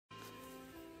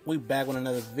We back with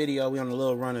another video. We on a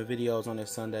little run of videos on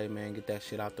this Sunday, man. Get that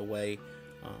shit out the way.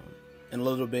 In a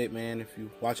little bit, man, if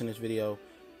you're watching this video,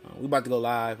 we about to go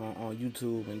live on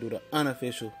YouTube and do the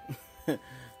unofficial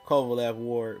Kovalev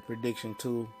Ward prediction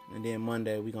 2, and then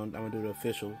Monday I'm gonna do the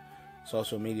official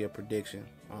social media prediction.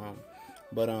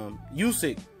 But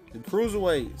Usyk, the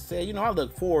cruiserweight, said, I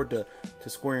look forward to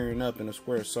squaring up in a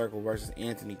square circle versus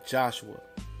Anthony Joshua.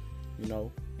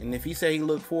 And if he said he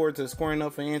looked forward to squaring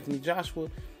up for Anthony Joshua,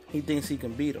 he thinks he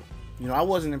can beat him. I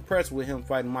wasn't impressed with him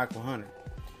fighting Michael Hunter.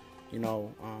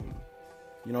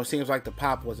 It seems like the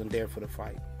pop wasn't there for the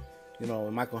fight.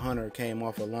 And Michael Hunter came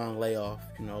off a long layoff,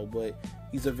 but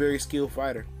he's a very skilled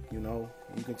fighter, you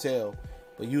can tell.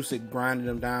 But Usyk grinded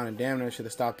him down and damn near should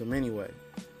have stopped him anyway.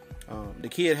 The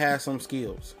kid has some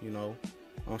skills,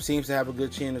 seems to have a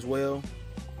good chin as well.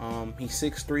 He's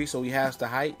 6'3", so he has the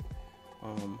height.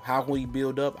 How will he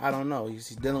build up? I don't know.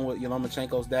 He's dealing with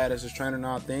Lomachenko's dad as his trainer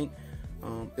now, I think.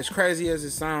 As crazy as it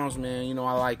sounds, man,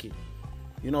 I like it.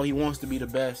 He wants to be the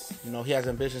best. He has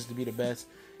ambitions to be the best.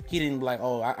 He didn't be like,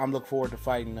 oh, I'm looking forward to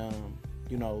fighting,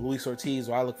 Luis Ortiz,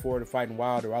 or I look forward to fighting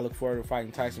Wilder, or I look forward to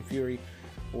fighting Tyson Fury,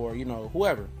 or,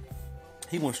 whoever.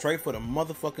 He went straight for the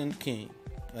motherfucking king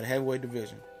of the heavyweight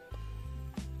division.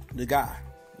 The guy,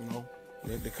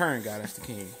 the current guy that's the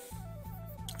king.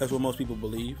 That's what most people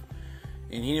believe.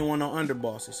 And he didn't want no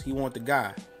underbosses. He wanted the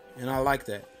guy. And I like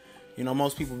that.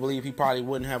 Most people believe he probably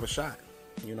wouldn't have a shot,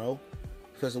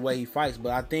 because of the way he fights.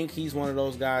 But I think he's one of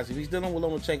those guys. If he's dealing with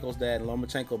Lomachenko's dad, and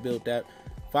Lomachenko built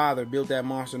that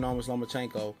monster known as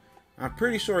Lomachenko, I'm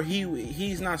pretty sure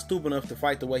he's not stupid enough to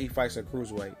fight the way he fights at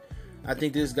cruiserweight. I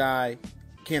think this guy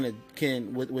can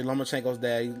with Lomachenko's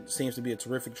dad, he seems to be a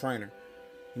terrific trainer.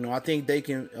 I think they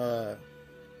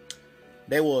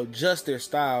will adjust their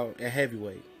style at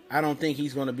heavyweight. I don't think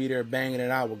he's going to be there banging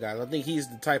it out with guys. I think he's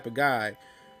the type of guy,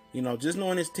 just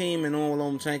knowing his team and knowing what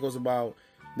Lomachenko's about,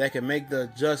 that can make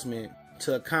the adjustment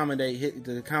to accommodate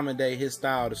his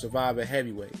style to survive at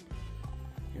heavyweight.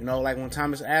 Like when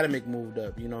Thomas Adamek moved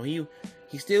up,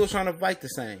 he still was trying to fight the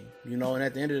same, and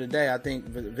at the end of the day, I think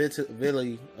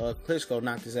Vili Klitschko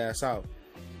knocked his ass out,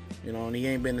 and he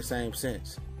ain't been the same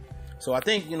since. So I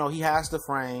think, he has the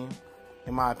frame,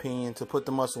 in my opinion, to put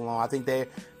the muscle on. I think they're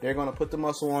going to put the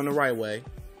muscle on the right way,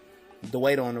 the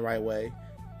weight on the right way,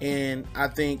 and I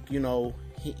think,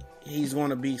 he's going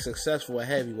to be successful at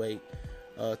heavyweight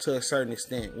to a certain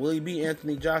extent. Will he beat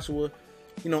Anthony Joshua?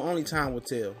 Only time will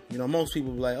tell. Most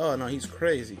people be like, oh, no, he's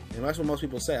crazy. And that's what most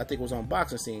people say. I think it was on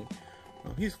Boxing Scene.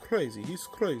 Oh, he's crazy. He's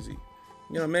crazy.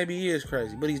 Maybe he is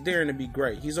crazy, but he's daring to be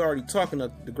great. He's already talking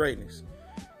of the greatness.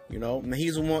 And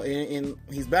he's one, and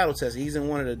he's battle tested. He's in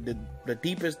one of the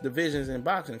deepest divisions in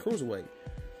boxing, cruiserweight.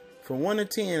 From 1 to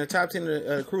 10, the top 10 of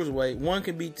the cruiserweight, 1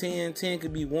 could be 10, 10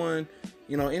 could be 1.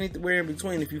 Anywhere in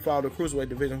between if you follow the cruiserweight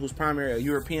division, who's primarily a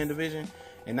European division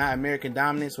and not American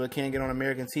dominant, so it can't get on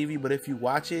American TV. But if you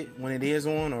watch it when it is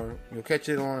on, or you'll catch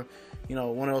it on,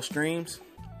 one of those streams,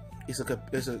 it's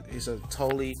a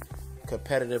totally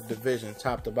competitive division,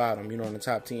 top to bottom, in the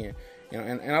top 10.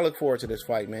 And I look forward to this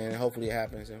fight, man. And hopefully it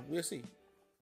happens, and we'll see.